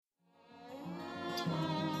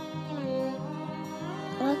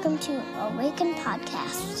welcome to Awaken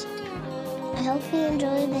Podcast. I hope you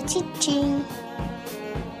enjoy the teaching.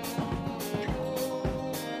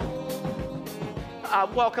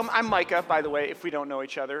 Welcome. I'm Micah, by the way, if we don't know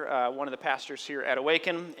each other, one of the pastors here at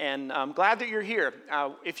Awaken, and I'm glad that you're here.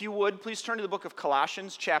 If you would, please turn to the book of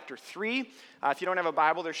Colossians, chapter 3. If you don't have a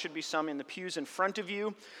Bible, there should be some in the pews in front of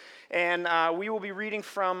you. And we will be reading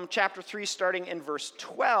from chapter 3, starting in verse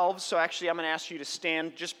 12. So actually, I'm going to ask you to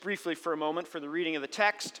stand just briefly for a moment for the reading of the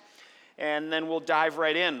text, and then we'll dive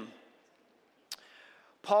right in.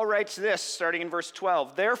 Paul writes this, starting in verse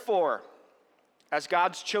 12, "Therefore, as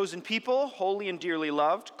God's chosen people, holy and dearly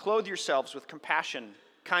loved, clothe yourselves with compassion,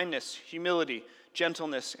 kindness, humility,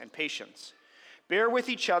 gentleness, and patience. Bear with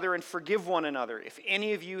each other and forgive one another if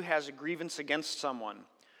any of you has a grievance against someone.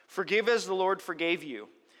 Forgive as the Lord forgave you.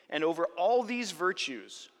 And over all these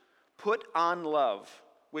virtues, put on love,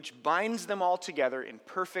 which binds them all together in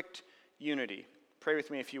perfect unity." Pray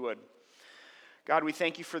with me if you would. God, we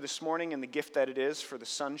thank you for this morning and the gift that it is, for the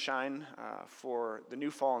sunshine, for the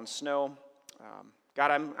new fallen snow.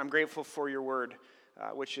 God, I'm grateful for your word,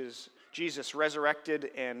 which is Jesus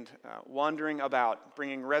resurrected and wandering about,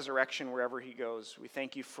 bringing resurrection wherever he goes. We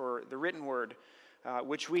thank you for the written word,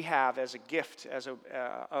 which we have as a gift, as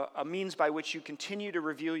a means by which you continue to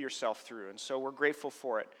reveal yourself through. And so we're grateful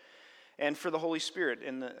for it. And for the Holy Spirit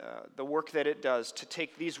and the work that it does to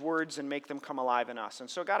take these words and make them come alive in us. And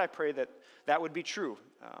so, God, I pray that that would be true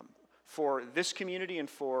for this community and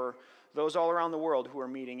for those all around the world who are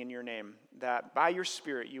meeting in your name, that by your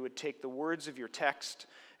Spirit you would take the words of your text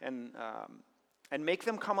and make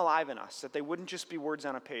them come alive in us, that they wouldn't just be words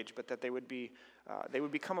on a page, but that they would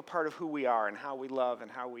become a part of who we are and how we love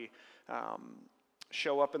and how we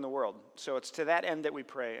show up in the world. So it's to that end that we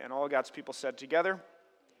pray, and all God's people said together,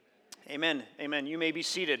 amen, amen. You may be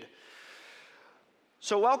seated.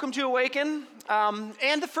 So welcome to Awaken,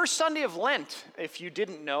 and the first Sunday of Lent, if you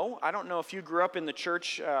didn't know. I don't know if you grew up in the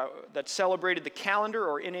church that celebrated the calendar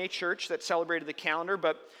or in a church that celebrated the calendar,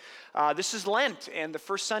 but this is Lent, and the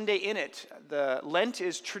first Sunday in it. The Lent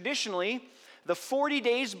is traditionally the 40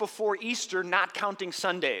 days before Easter, not counting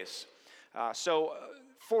Sundays. So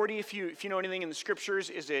 40, if you know anything in the scriptures,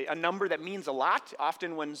 is a number that means a lot.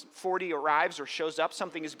 Often when 40 arrives or shows up,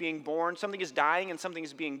 something is being born, something is dying and something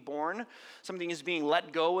is being born, something is being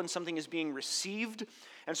let go and something is being received.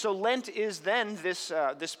 And so Lent is then this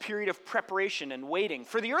period of preparation and waiting.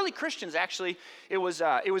 For the early Christians, actually, it was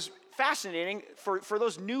fascinating. For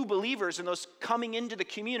those new believers and those coming into the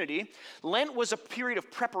community, Lent was a period of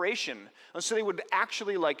preparation. And so they would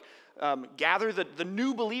actually gather the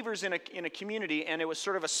new believers in a community, and it was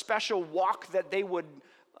sort of a special walk that they would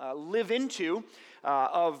live into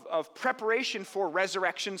of preparation for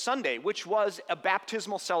Resurrection Sunday, which was a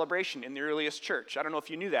baptismal celebration in the earliest church. I don't know if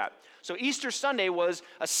you knew that. So Easter Sunday was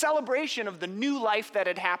a celebration of the new life that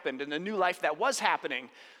had happened and the new life that was happening.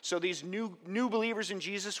 So these new believers in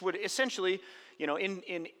Jesus would essentially,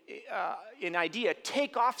 in idea,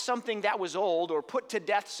 take off something that was old or put to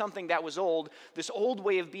death something that was old, this old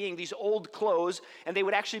way of being, these old clothes, and they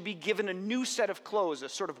would actually be given a new set of clothes, a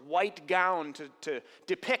sort of white gown to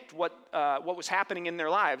depict what was happening in their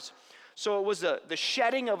lives. So it was the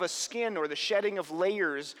shedding of a skin or the shedding of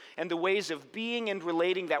layers and the ways of being and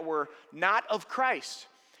relating that were not of Christ.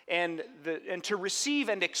 And to receive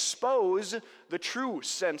and expose the true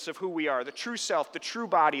sense of who we are, the true self, the true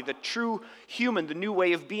body, the true human, the new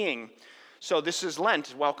way of being. So this is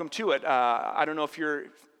Lent. Welcome to it. I don't know if you're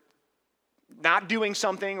not doing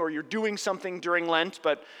something or you're doing something during Lent,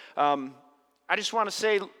 but I just want to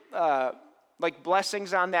say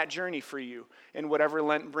blessings on that journey for you in whatever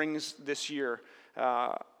Lent brings this year.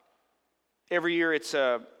 Every year it's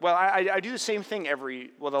I do the same thing the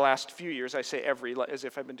last few years. I say every, as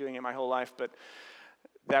if I've been doing it my whole life, but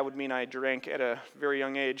that would mean I drank at a very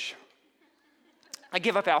young age. I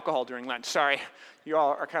give up alcohol during Lent. Sorry. You all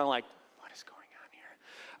are kind of like, what is going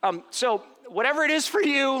on here? So whatever it is for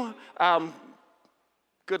you,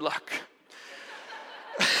 good luck.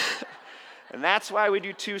 And that's why we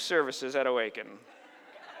do 2 services at Awaken.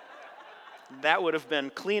 That would have been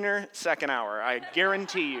cleaner second hour, I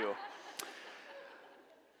guarantee you.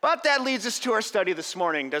 But that leads us to our study this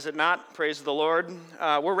morning, does it not? Praise the Lord.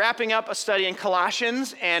 We're wrapping up a study in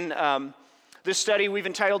Colossians, and this study we've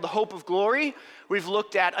entitled The Hope of Glory. We've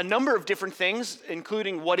looked at a number of different things,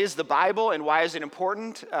 including what is the Bible and why is it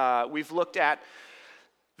important. We've looked at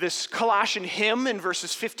this Colossian hymn in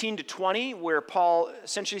verses 15 to 20, where Paul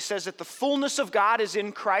essentially says that the fullness of God is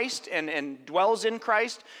in Christ and dwells in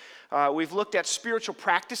Christ. We've looked at spiritual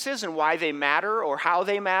practices and why they matter or how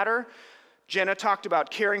they matter. Jenna talked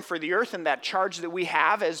about caring for the earth and that charge that we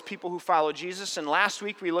have as people who follow Jesus. And last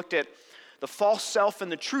week we looked at the false self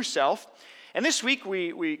and the true self. And this week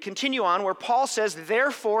we continue on where Paul says,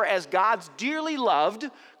 therefore, as God's dearly loved,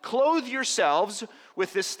 clothe yourselves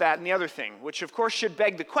with this, that, and the other thing. Which, of course, should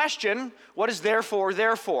beg the question, what is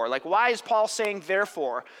therefore? Like, why is Paul saying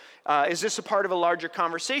therefore? Is this a part of a larger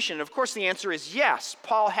conversation? Of course, the answer is yes.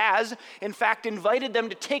 Paul has, in fact, invited them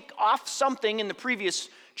to take off something in the previous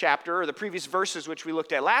chapter, or the previous verses which we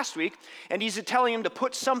looked at last week, and he's telling them to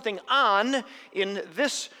put something on in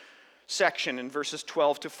this section in verses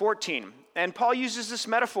 12 to 14. And Paul uses this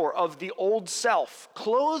metaphor of the old self,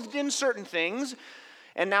 clothed in certain things,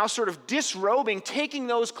 and now sort of disrobing, taking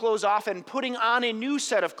those clothes off and putting on a new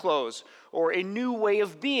set of clothes, or a new way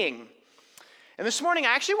of being. And this morning,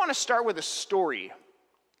 I actually want to start with a story.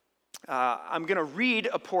 I'm going to read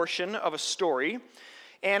a portion of a story,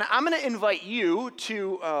 and I'm going to invite you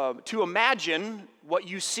to imagine what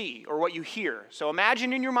you see or what you hear. So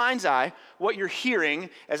imagine in your mind's eye what you're hearing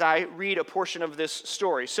as I read a portion of this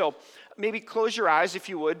story. So maybe close your eyes if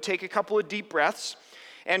you would, take a couple of deep breaths,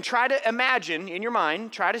 and try to imagine in your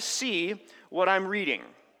mind, try to see what I'm reading.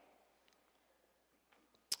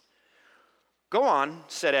 Go on,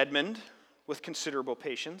 said Edmund with considerable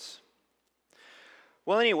patience.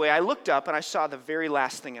 Well, anyway, I looked up and I saw the very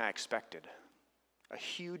last thing I expected. A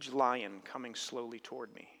huge lion coming slowly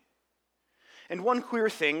toward me. And one queer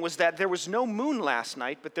thing was that there was no moon last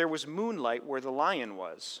night, but there was moonlight where the lion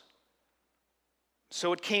was.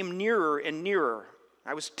 So it came nearer and nearer.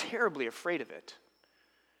 I was terribly afraid of it.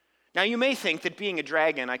 Now you may think that being a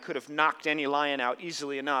dragon, I could have knocked any lion out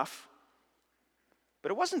easily enough, but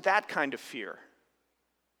it wasn't that kind of fear.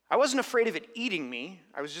 I wasn't afraid of it eating me,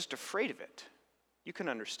 I was just afraid of it. You can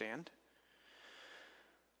understand.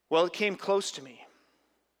 Well, it came close to me,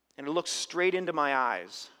 and it looked straight into my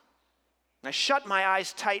eyes. And I shut my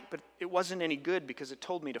eyes tight, but it wasn't any good because it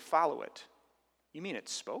told me to follow it. You mean it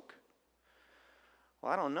spoke?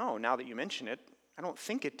 Well, I don't know, now that you mention it. I don't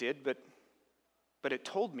think it did, but it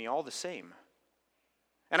told me all the same.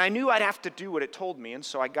 And I knew I'd have to do what it told me, and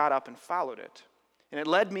so I got up and followed it. And it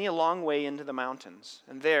led me a long way into the mountains.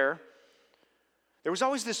 And there was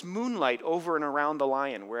always this moonlight over and around the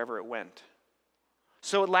lion wherever it went.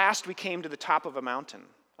 So at last we came to the top of a mountain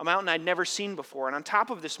I'd never seen before. And on top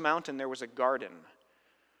of this mountain there was a garden.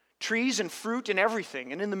 Trees and fruit and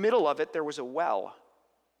everything. And in the middle of it there was a well.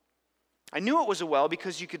 I knew it was a well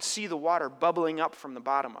because you could see the water bubbling up from the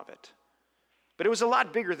bottom of it. But it was a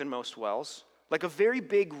lot bigger than most wells, like a very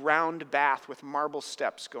big round bath with marble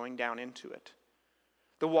steps going down into it.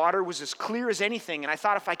 The water was as clear as anything, and I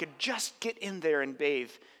thought if I could just get in there and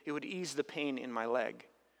bathe, it would ease the pain in my leg.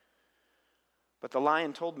 But the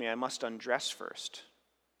lion told me I must undress first.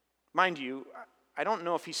 Mind you, I don't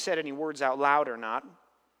know if he said any words out loud or not.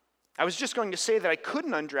 I was just going to say that I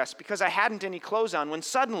couldn't undress because I hadn't any clothes on, when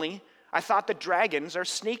suddenly I thought that dragons are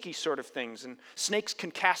snaky sort of things, and snakes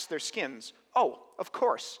can cast their skins. Oh, of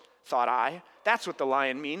course, thought I. That's what the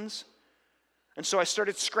lion means. And so I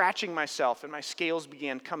started scratching myself, and my scales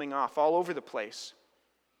began coming off all over the place.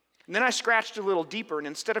 And then I scratched a little deeper, and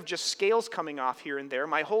instead of just scales coming off here and there,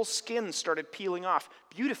 my whole skin started peeling off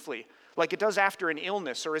beautifully, like it does after an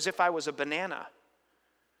illness, or as if I was a banana.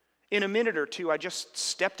 In a minute or two, I just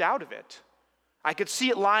stepped out of it. I could see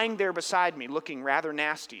it lying there beside me, looking rather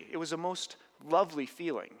nasty. It was a most lovely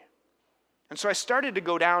feeling. And so I started to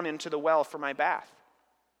go down into the well for my bath.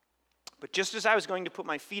 But just as I was going to put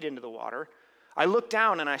my feet into the water, I looked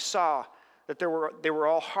down and I saw that they were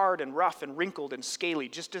all hard and rough and wrinkled and scaly,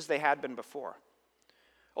 just as they had been before.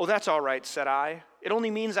 Oh, that's all right, said I. It only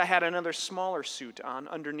means I had another smaller suit on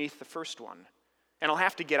underneath the first one, and I'll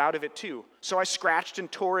have to get out of it too. So I scratched and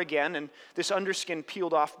tore again, and this underskin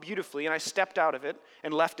peeled off beautifully, and I stepped out of it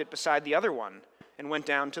and left it beside the other one and went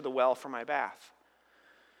down to the well for my bath.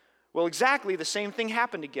 Well, exactly the same thing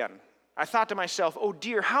happened again. I thought to myself, oh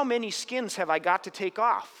dear, how many skins have I got to take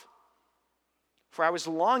off? For I was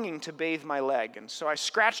longing to bathe my leg, and so I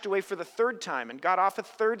scratched away for the third time and got off a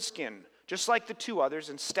third skin, just like the two others,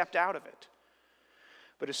 and stepped out of it.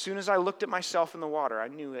 But as soon as I looked at myself in the water, I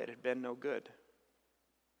knew it had been no good.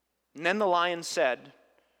 And then the lion said,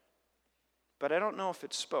 but I don't know if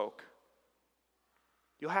it spoke.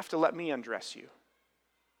 You'll have to let me undress you.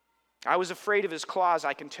 I was afraid of his claws,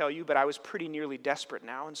 I can tell you, but I was pretty nearly desperate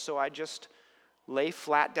now, and so I just lay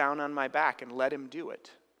flat down on my back and let him do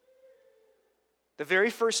it. The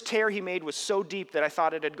very first tear he made was so deep that I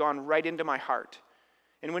thought it had gone right into my heart.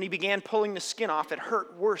 And when he began pulling the skin off, it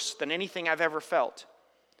hurt worse than anything I've ever felt.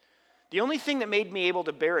 The only thing that made me able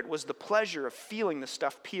to bear it was the pleasure of feeling the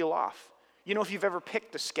stuff peel off. You know, if you've ever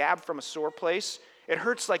picked a scab from a sore place, it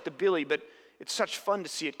hurts like the billy, but it's such fun to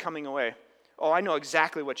see it coming away. Oh, I know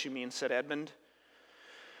exactly what you mean, said Edmund.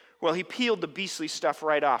 Well, he peeled the beastly stuff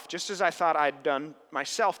right off, just as I thought I'd done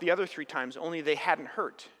myself the other 3 times, only they hadn't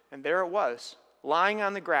hurt. And there it was, lying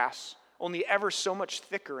on the grass, only ever so much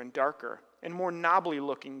thicker and darker, and more knobbly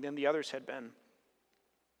looking than the others had been.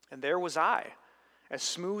 And there was I, as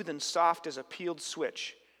smooth and soft as a peeled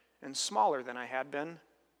switch, and smaller than I had been.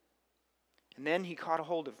 And then he caught a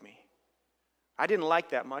hold of me. I didn't like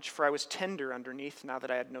that much, for I was tender underneath now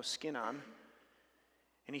that I had no skin on.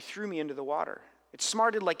 And he threw me into the water. It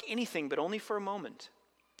smarted like anything, but only for a moment.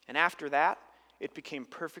 And after that, it became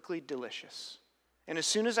perfectly delicious. And as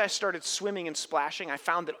soon as I started swimming and splashing, I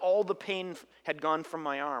found that all the pain had gone from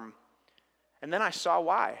my arm. And then I saw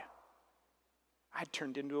why. I'd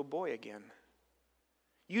turned into a boy again.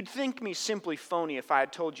 You'd think me simply phony if I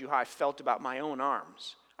had told you how I felt about my own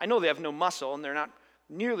arms. I know they have no muscle, and they're not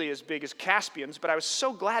nearly as big as Caspian's, but I was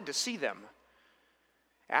so glad to see them.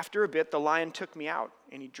 After a bit, the lion took me out,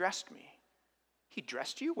 and he dressed me. He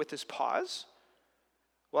dressed you with his paws?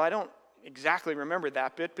 Well, I don't exactly remember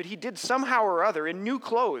that bit, but he did somehow or other in new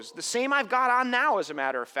clothes, the same I've got on now, as a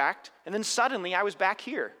matter of fact, and then suddenly I was back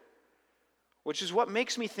here, which is what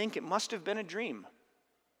makes me think it must have been a dream.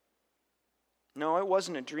 No, it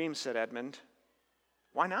wasn't a dream, said Edmund.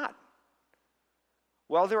 Why not?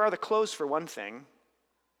 Well, there are the clothes for one thing,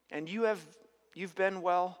 and you've been,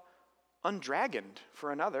 well, undragoned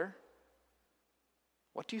for another.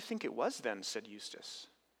 What do you think it was then, said Eustace.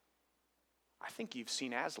 I think you've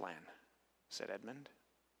seen Aslan, said Edmund.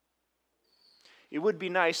 It would be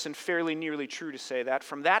nice and fairly nearly true to say that.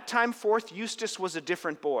 From that time forth, Eustace was a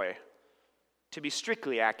different boy. To be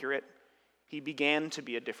strictly accurate, he began to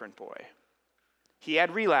be a different boy. He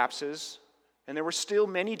had relapses, and there were still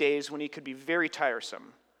many days when he could be very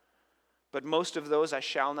tiresome. But most of those I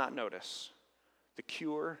shall not notice. The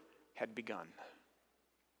cure had begun.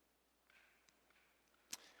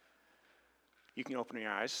 You can open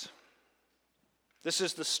your eyes. This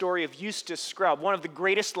is the story of Eustace Scrubb. One of the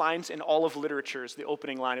greatest lines in all of literature is the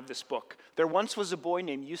opening line of this book. There once was a boy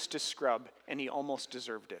named Eustace Scrubb, and he almost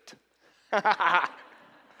deserved it.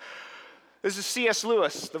 This is C.S.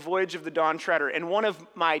 Lewis, The Voyage of the Dawn Treader, and one of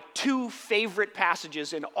my 2 favorite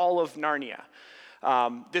passages in all of Narnia.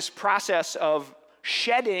 This process of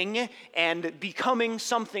shedding and becoming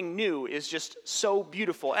something new is just so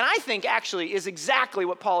beautiful. And I think actually is exactly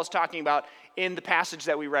what Paul is talking about in the passage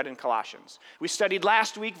that we read in Colossians. We studied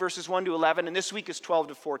last week verses 1 to 11, and this week is 12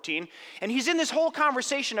 to 14. And he's in this whole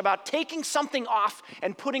conversation about taking something off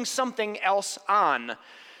and putting something else on.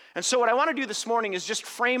 And so what I want to do this morning is just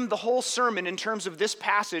frame the whole sermon in terms of this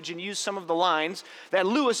passage and use some of the lines that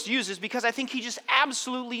Lewis uses because I think he just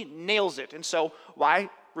absolutely nails it. And so why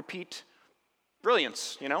repeat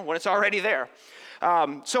brilliance, when it's already there?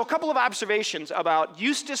 So a couple of observations about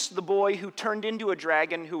Eustace, the boy who turned into a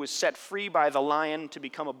dragon, who was set free by the lion to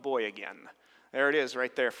become a boy again. There it is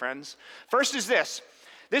right there, friends. First is this.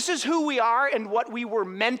 This is who we are and what we were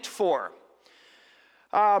meant for.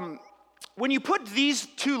 When you put these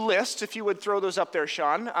 2 lists, if you would throw those up there,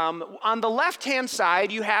 Sean, on the left-hand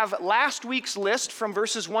side, you have last week's list from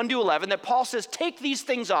verses 1 to 11 that Paul says, take these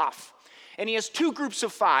things off. And he has 2 groups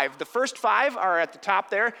of 5. The first 5 are at the top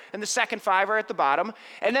there, and the second 5 are at the bottom.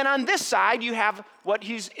 And then on this side, you have what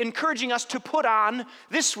he's encouraging us to put on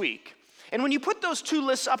this week. And when you put those 2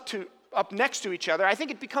 lists up next to each other, I think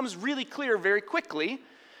it becomes really clear very quickly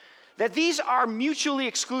that these are mutually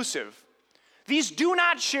exclusive. These do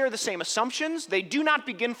not share the same assumptions. They do not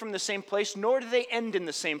begin from the same place, nor do they end in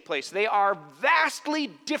the same place. They are vastly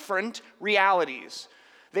different realities.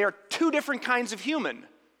 They are 2 different kinds of human.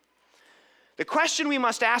 The question we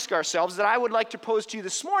must ask ourselves that I would like to pose to you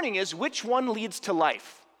this morning is, which one leads to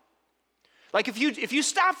life? Like if you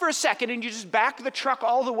stop for a second and you just back the truck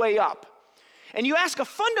all the way up, and you ask a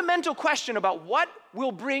fundamental question about what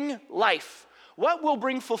will bring life, what will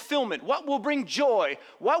bring fulfillment, what will bring joy,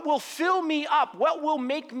 what will fill me up, what will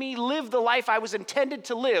make me live the life I was intended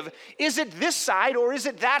to live, is it this side or is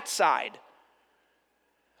it that side?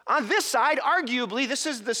 On this side, arguably, this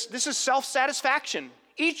is self-satisfaction.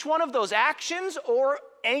 Each one of those actions or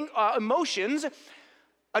emotions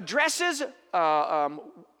addresses,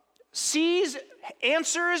 sees,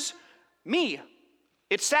 answers me.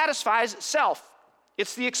 It satisfies self.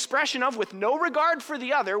 It's the expression of, with no regard for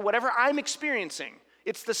the other, whatever I'm experiencing.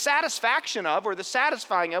 It's the satisfaction of, or the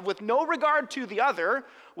satisfying of, with no regard to the other,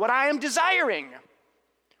 what I am desiring.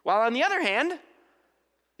 While on the other hand,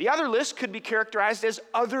 the other list could be characterized as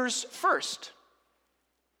others first.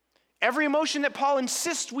 Every emotion that Paul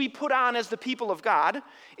insists we put on as the people of God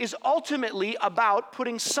is ultimately about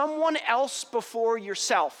putting someone else before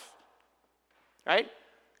yourself, right?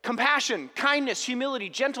 Compassion, kindness, humility,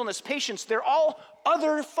 gentleness, patience, they're all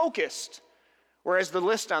other-focused, whereas the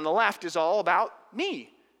list on the left is all about me.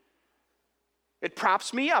 It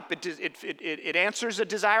props me up. It answers a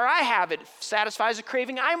desire I have. It satisfies a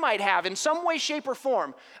craving I might have in some way, shape, or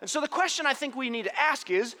form. And so the question I think we need to ask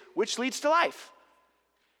is, which leads to life?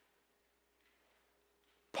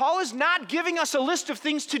 Paul is not giving us a list of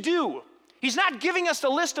things to do. He's not giving us a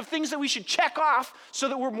list of things that we should check off so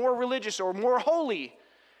that we're more religious or more holy.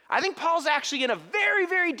 I think Paul's actually in a very,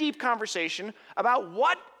 very deep conversation about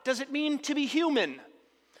what does it mean to be human.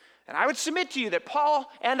 And I would submit to you that Paul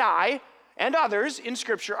and I and others in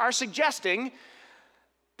Scripture are suggesting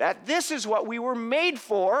that this is what we were made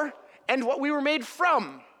for and what we were made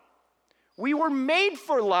from. We were made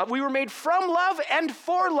for love. We were made from love and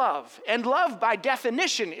for love. And love, by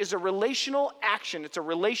definition, is a relational action. It's a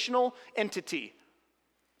relational entity.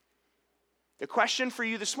 The question for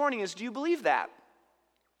you this morning is, do you believe that?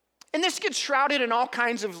 And this gets shrouded in all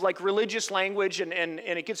kinds of religious language, and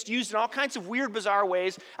it gets used in all kinds of weird, bizarre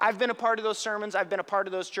ways. I've been a part of those sermons. I've been a part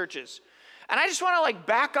of those churches. And I just want to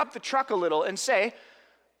back up the truck a little and say,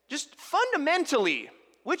 just fundamentally,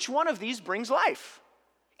 which one of these brings life?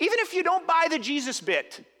 Even if you don't buy the Jesus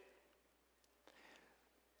bit,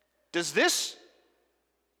 does this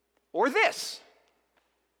or this?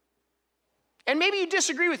 And maybe you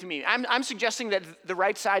disagree with me. I'm suggesting that the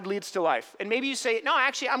right side leads to life. And maybe you say, no,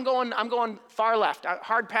 actually, I'm going far left.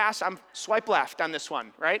 Hard pass, I'm swipe left on this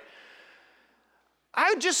one, right?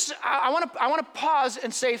 I want to pause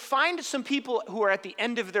and say, find some people who are at the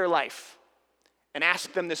end of their life and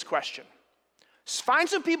ask them this question. Find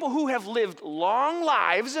some people who have lived long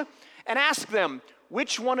lives and ask them,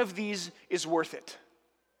 which one of these is worth it?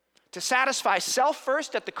 To satisfy self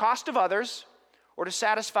first at the cost of others, or to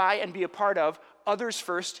satisfy and be a part of others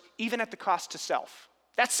first, even at the cost to self?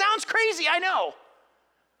 That sounds crazy, I know.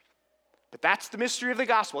 But that's the mystery of the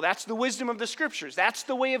gospel. That's the wisdom of the Scriptures. That's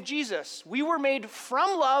the way of Jesus. We were made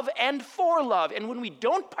from love and for love. And when we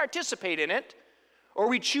don't participate in it, or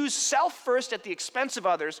we choose self first at the expense of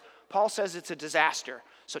others, Paul says it's a disaster.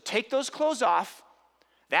 So take those clothes off.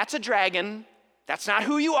 That's a dragon. That's not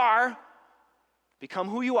who you are. Become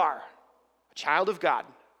who you are, a child of God,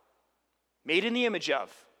 made in the image of,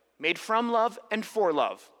 made from love and for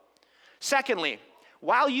love. Secondly,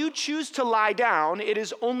 while you choose to lie down, it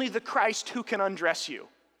is only the Christ who can undress you.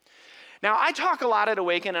 Now, I talk a lot at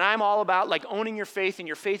Awaken, and I'm all about owning your faith and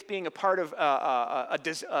your faith being a part of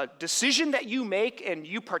a decision that you make and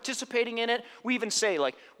you participating in it. We even say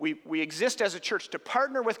we exist as a church to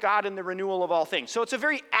partner with God in the renewal of all things. So it's a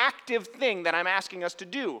very active thing that I'm asking us to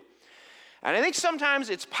do. And I think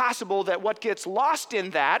sometimes it's possible that what gets lost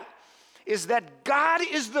in that is that God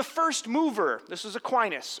is the first mover. This is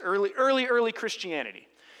Aquinas, early Christianity.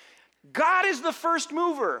 God is the first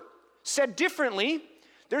mover. Said differently,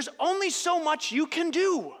 there's only so much you can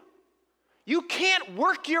do. You can't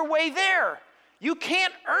work your way there. You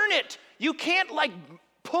can't earn it. You can't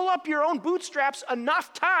pull up your own bootstraps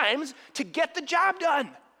enough times to get the job done.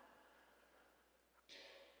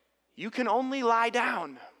 You can only lie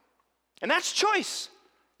down. And that's choice.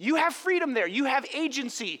 You have freedom there. You have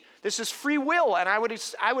agency. This is free will, and I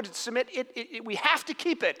would submit we have to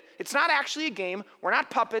keep it. It's not actually a game. We're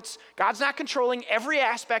not puppets. God's not controlling every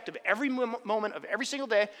aspect of every moment of every single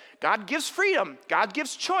day. God gives freedom. God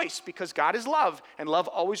gives choice because God is love, and love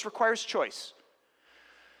always requires choice.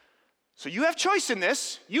 So you have choice in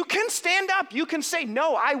this. You can stand up. You can say,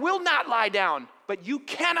 no, I will not lie down, but you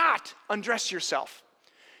cannot undress yourself.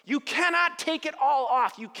 You cannot take it all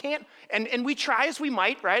off. You can't, and we try as we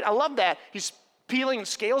might, right? I love that. He's peeling and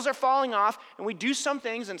scales are falling off, and we do some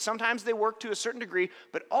things, and sometimes they work to a certain degree,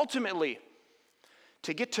 but ultimately,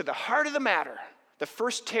 to get to the heart of the matter, the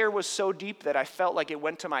first tear was so deep that I felt like it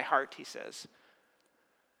went to my heart, he says.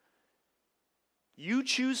 You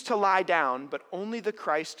choose to lie down, but only the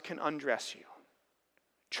Christ can undress you.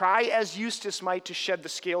 Try as Eustace might to shed the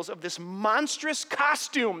scales of this monstrous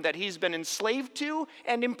costume that he's been enslaved to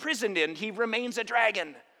and imprisoned in. He remains a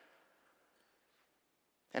dragon.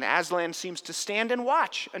 And Aslan seems to stand and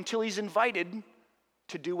watch until he's invited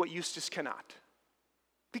to do what Eustace cannot.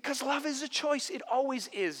 Because love is a choice. It always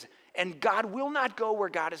is. And God will not go where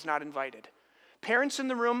God is not invited. Parents in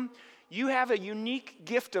the room, you have a unique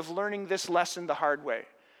gift of learning this lesson the hard way.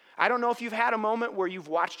 I don't know if you've had a moment where you've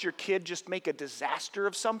watched your kid just make a disaster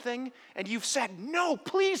of something and you've said, no,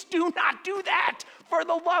 please do not do that. For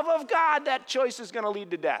the love of God, that choice is going to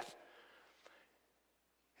lead to death.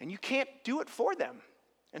 And you can't do it for them.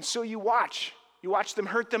 And so you watch. You watch them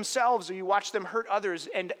hurt themselves, or you watch them hurt others,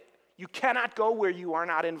 and you cannot go where you are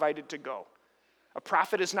not invited to go. A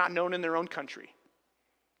prophet is not known in their own country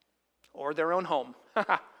or their own home.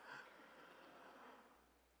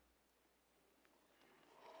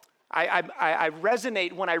 I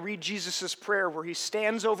resonate when I read Jesus' prayer where he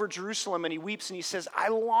stands over Jerusalem and he weeps and he says, I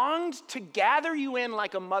longed to gather you in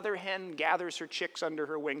like a mother hen gathers her chicks under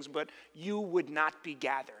her wings, but you would not be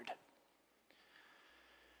gathered.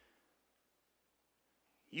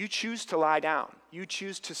 You choose to lie down. You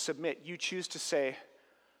choose to submit. You choose to say,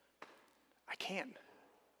 I can't.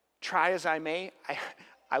 Try as I may,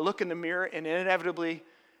 I look in the mirror and inevitably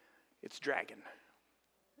it's dragging.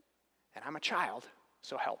 And I'm a child,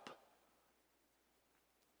 so help.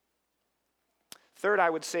 Third, I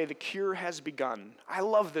would say the cure has begun. I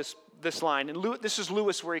love this line. And this is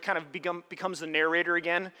Lewis where he kind of becomes the narrator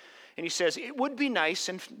again. And he says, it would be nice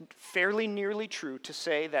and fairly nearly true to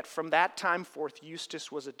say that from that time forth,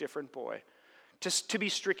 Eustace was a different boy. To be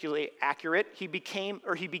strictly accurate, he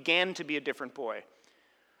began to be a different boy.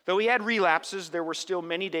 Though he had relapses, there were still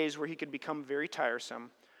many days where he could become very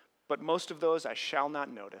tiresome, but most of those I shall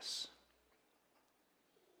not notice.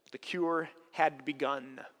 The cure had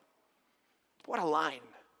begun. What a line.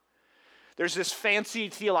 There's this fancy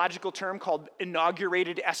theological term called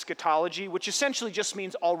inaugurated eschatology, which essentially just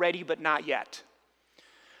means already but not yet.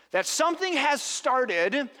 That something has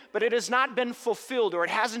started, but it has not been fulfilled, or it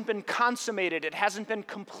hasn't been consummated, it hasn't been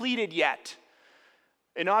completed yet.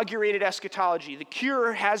 Inaugurated eschatology. The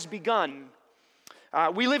cure has begun.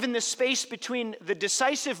 We live in this space between the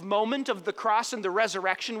decisive moment of the cross and the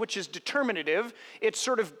resurrection, which is determinative.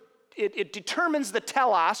 It determines the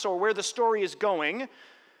telos, or where the story is going,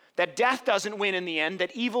 that death doesn't win in the end,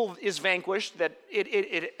 that evil is vanquished, that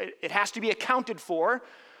it has to be accounted for.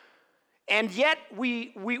 And yet,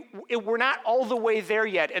 we're not all the way there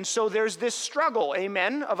yet. And so there's this struggle,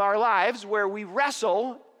 amen, of our lives where we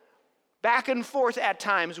wrestle back and forth at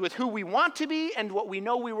times with who we want to be and what we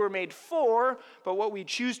know we were made for, but what we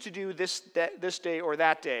choose to do this day or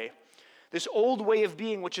that day. This old way of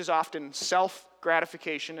being, which is often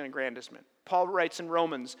self-gratification and aggrandizement. Paul writes in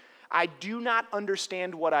Romans, I do not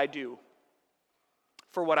understand what I do.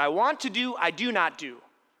 For what I want to do, I do not do.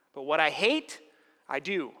 But what I hate, I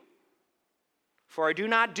do. For I do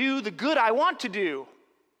not do the good I want to do.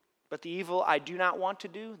 But the evil I do not want to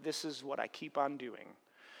do, this is what I keep on doing.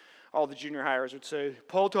 All the junior hires would say,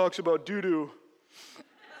 Paul talks about doo-doo.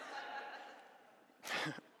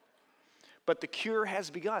 But the cure has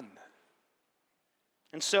begun.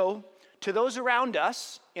 And so, to those around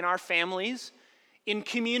us, in our families, in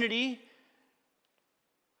community,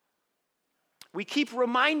 we keep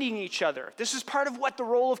reminding each other. This is part of what the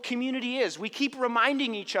role of community is. We keep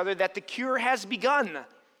reminding each other that the cure has begun.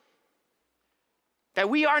 That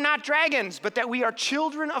we are not dragons, but that we are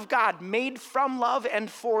children of God, made from love and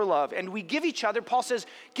for love. And we give each other, Paul says,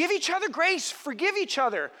 give each other grace, forgive each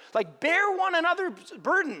other, like bear one another's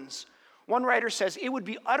burdens. One writer says, it would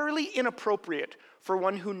be utterly inappropriate for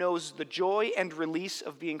one who knows the joy and release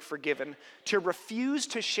of being forgiven to refuse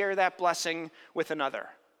to share that blessing with another.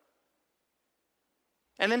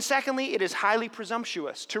 And then secondly, it is highly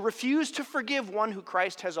presumptuous to refuse to forgive one who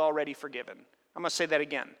Christ has already forgiven. I'm going to say that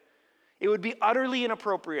again. It would be utterly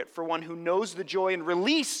inappropriate for one who knows the joy and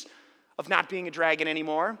release of not being a dragon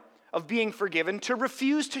anymore, of being forgiven, to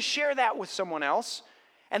refuse to share that with someone else.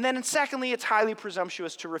 And then secondly, it's highly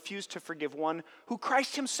presumptuous to refuse to forgive one who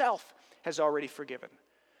Christ himself has already forgiven.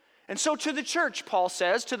 And so to the church, Paul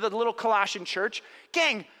says, to the little Colossian church,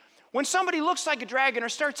 gang, when somebody looks like a dragon or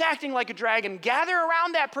starts acting like a dragon, gather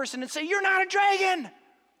around that person and say, you're not a dragon.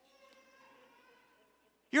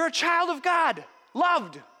 You're a child of God,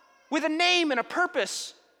 loved, with a name and a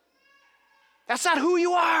purpose. That's not who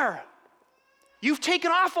you are. You've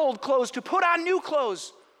taken off old clothes to put on new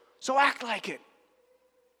clothes, so act like it.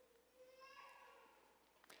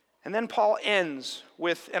 And then Paul ends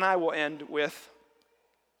with, and I will end with,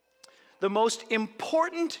 the most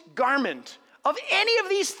important garment of any of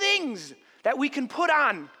these things that we can put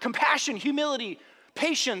on: compassion, humility,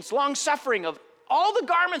 patience, long-suffering. Of all the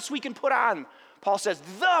garments we can put on, Paul says,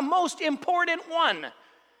 the most important one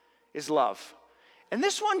is love. And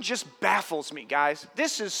this one just baffles me, guys.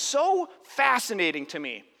 This is so fascinating to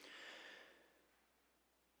me.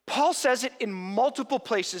 Paul says it in multiple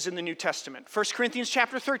places in the New Testament. 1 Corinthians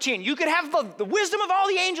chapter 13. You could have the wisdom of all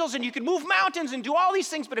the angels and you could move mountains and do all these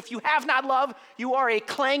things, but if you have not love, you are a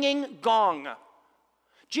clanging gong.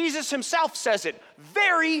 Jesus himself says it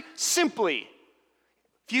very simply.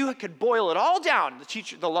 If you could boil it all down,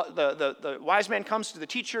 the wise man comes to the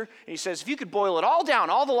teacher and he says, if you could boil it all down,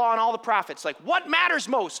 all the law and all the prophets, like what matters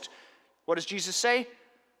most? What does Jesus say?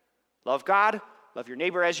 Love God, love your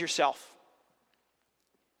neighbor as yourself.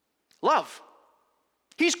 Love.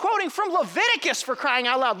 He's quoting from Leviticus, for crying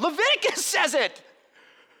out loud. Leviticus says it.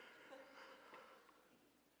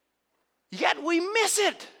 Yet we miss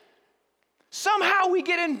it. Somehow we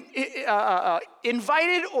get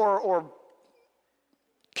invited or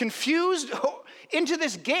confused into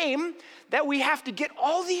this game that we have to get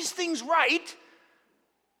all these things right,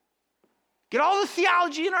 get all the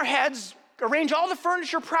theology in our heads, arrange all the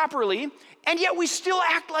furniture properly, and yet we still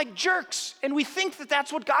act like jerks, and we think that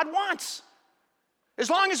that's what God wants. As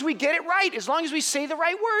long as we get it right, as long as we say the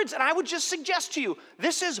right words. And I would just suggest to you,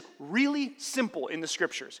 this is really simple in the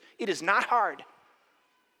scriptures. It is not hard.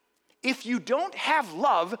 If you don't have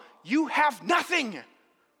love, you have nothing.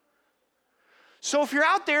 So if you're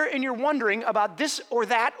out there and you're wondering about this or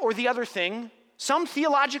that or the other thing, some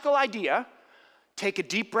theological idea, take a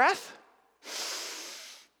deep breath.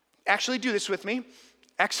 Actually, do this with me.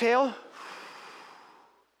 Exhale.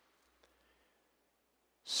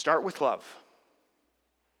 Start with love.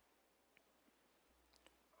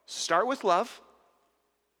 Start with love.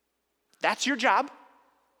 That's your job.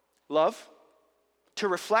 Love. To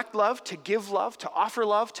reflect love, to give love, to offer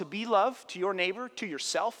love, to be love to your neighbor, to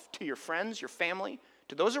yourself, to your friends, your family,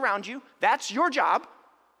 to those around you. That's your job.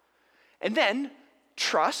 And then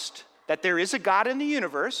trust that there is a God in the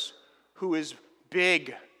universe who is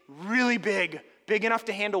big, really big, big enough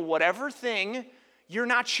to handle whatever thing you're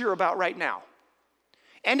not sure about right now.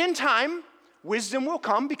 And in time, wisdom will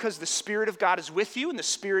come because the Spirit of God is with you, and the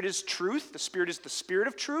Spirit is truth. The Spirit is the Spirit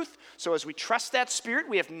of truth. So as we trust that Spirit,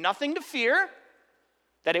 we have nothing to fear,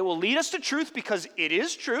 that it will lead us to truth because it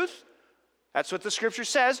is truth. That's what the Scripture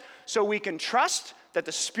says. So we can trust that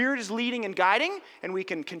the Spirit is leading and guiding, and we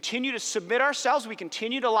can continue to submit ourselves. We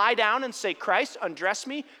continue to lie down and say, Christ, undress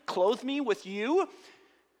me, clothe me with you,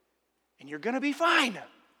 and you're going to be fine.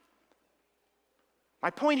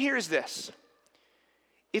 My point here is this.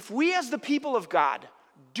 If we as the people of God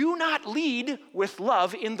do not lead with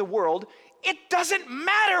love in the world, it doesn't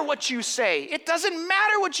matter what you say. It doesn't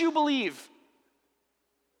matter what you believe.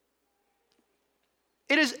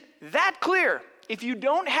 It is that clear. If you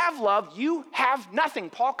don't have love, you have nothing.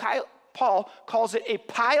 Paul calls it a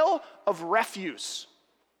pile of refuse.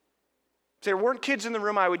 If there weren't kids in the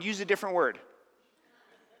room, I would use a different word.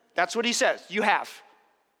 That's what he says. You have.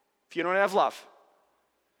 If you don't have love.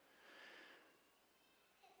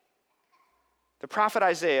 The prophet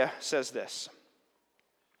Isaiah says this.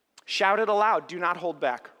 Shout it aloud, do not hold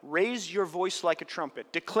back. Raise your voice like a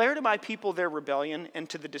trumpet. Declare to my people their rebellion and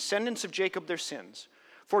to the descendants of Jacob their sins.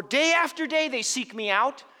 For day after day they seek me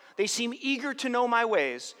out. They seem eager to know my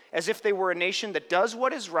ways, as if they were a nation that does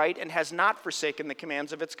what is right and has not forsaken the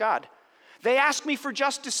commands of its God. They ask me for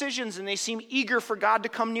just decisions, and they seem eager for God to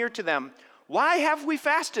come near to them. Why have we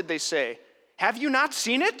fasted, they say? Have you not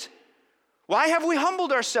seen it? Why have we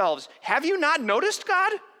humbled ourselves? Have you not noticed,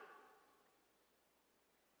 God?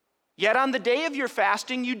 Yet on the day of your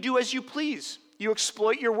fasting, you do as you please. You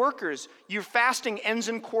exploit your workers. Your fasting ends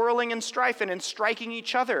in quarreling and strife and in striking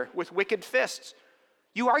each other with wicked fists.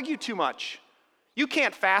 You argue too much. You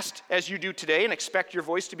can't fast as you do today and expect your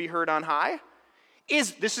voice to be heard on high.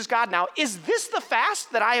 This is God now. Is this the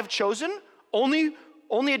fast that I have chosen? Only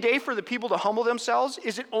a day for the people to humble themselves?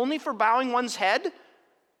 Is it only for bowing one's head?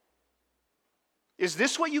 Is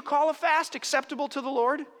this what you call a fast acceptable to the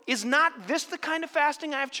Lord? Is not this the kind of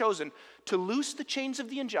fasting I have chosen? To loose the chains of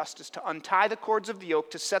the injustice, to untie the cords of the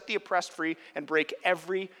yoke, to set the oppressed free, and break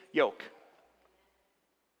every yoke.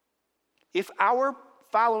 If our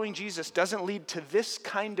following Jesus doesn't lead to this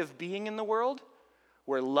kind of being in the world,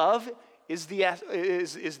 where love is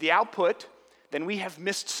the output, then we have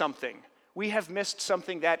missed something. We have missed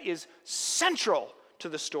something that is central to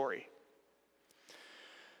the story.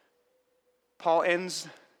 Paul ends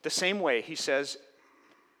the same way. He says,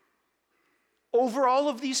 over all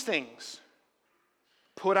of these things,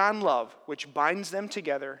 put on love, which binds them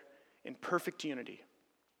together in perfect unity.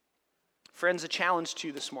 Friends, a challenge to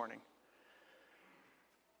you this morning.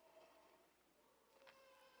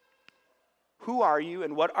 Who are you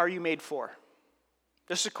and what are you made for?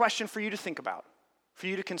 This is a question for you to think about, for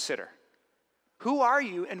you to consider. Who are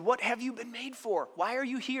you and what have you been made for? Why are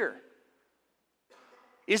you here?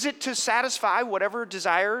 Is it to satisfy whatever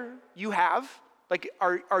desire you have? Like,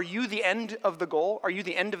 are you the end of the goal? Are you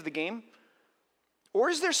the end of the game? Or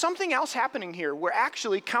is there something else happening here where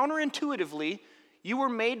actually, counterintuitively, you were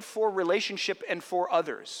made for relationship and for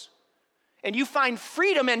others? And you find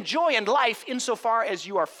freedom and joy and life insofar as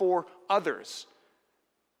you are for others.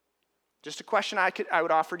 Just a question I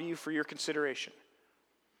would offer to you for your consideration.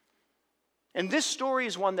 And this story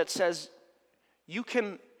is one that says you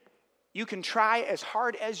can try as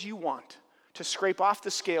hard as you want to scrape off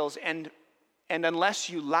the scales, and unless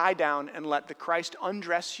you lie down and let the Christ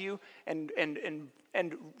undress you and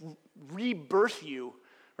rebirth you,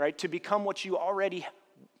 right, to become what you already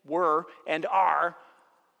were and are,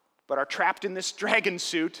 but are trapped in this dragon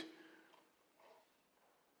suit.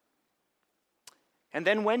 And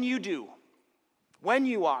then when you do, when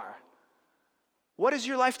you are, what is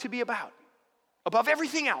your life to be about? Above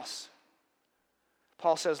everything else,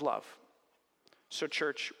 Paul says love. So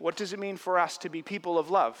church, what does it mean for us to be people of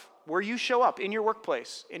love? Where you show up, in your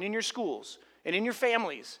workplace, and in your schools, and in your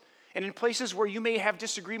families, and in places where you may have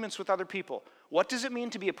disagreements with other people. What does it mean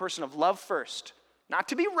to be a person of love first? Not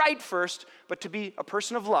to be right first, but to be a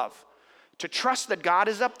person of love. To trust that God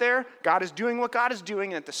is up there, God is doing what God is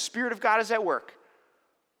doing, and that the Spirit of God is at work.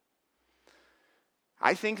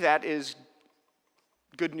 I think that is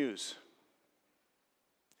good news.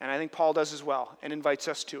 And I think Paul does as well, and invites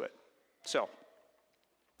us to it. So,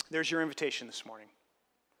 there's your invitation this morning.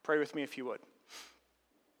 Pray with me if you would.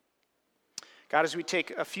 God, as we take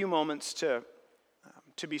a few moments to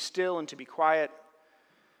be still and to be quiet,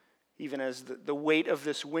 even as the weight of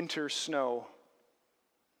this winter snow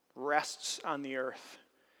rests on the earth,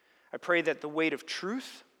 I pray that the weight of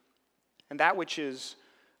truth and that which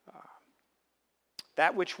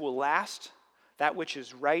will last, that which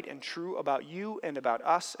is right and true about you and about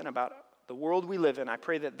us and about the world we live in, I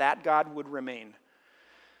pray that God would remain.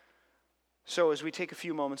 So as we take a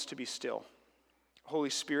few moments to be still, Holy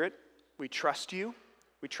Spirit, we trust you.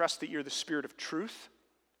 We trust that you're the Spirit of truth,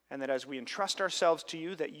 and that as we entrust ourselves to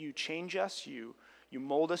you, that you change us, you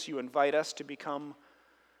mold us, you invite us to become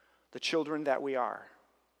the children that we are,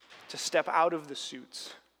 to step out of the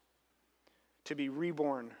suits, to be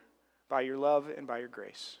reborn by your love and by your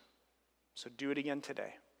grace. So do it again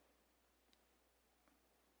today.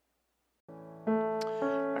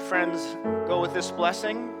 My friends, go with this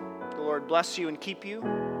blessing. The Lord bless you and keep you.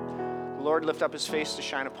 The Lord lift up his face to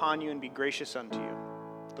shine upon you and be gracious unto you.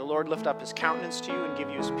 The Lord lift up his countenance to you and give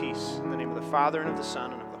you his peace. In the name of the Father, and of the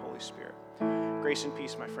Son, and of the Holy Spirit. Grace and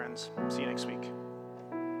peace, my friends. See you next week.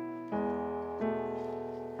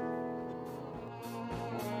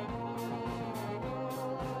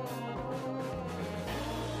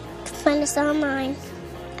 Find us online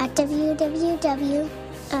at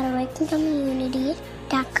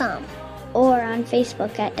www.awakencommunity.com or on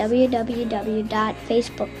Facebook at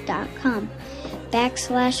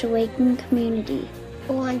www.facebook.com/awakencommunity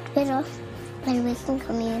or on Twitter at Awaken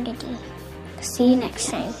Community. See you next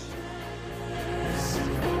time.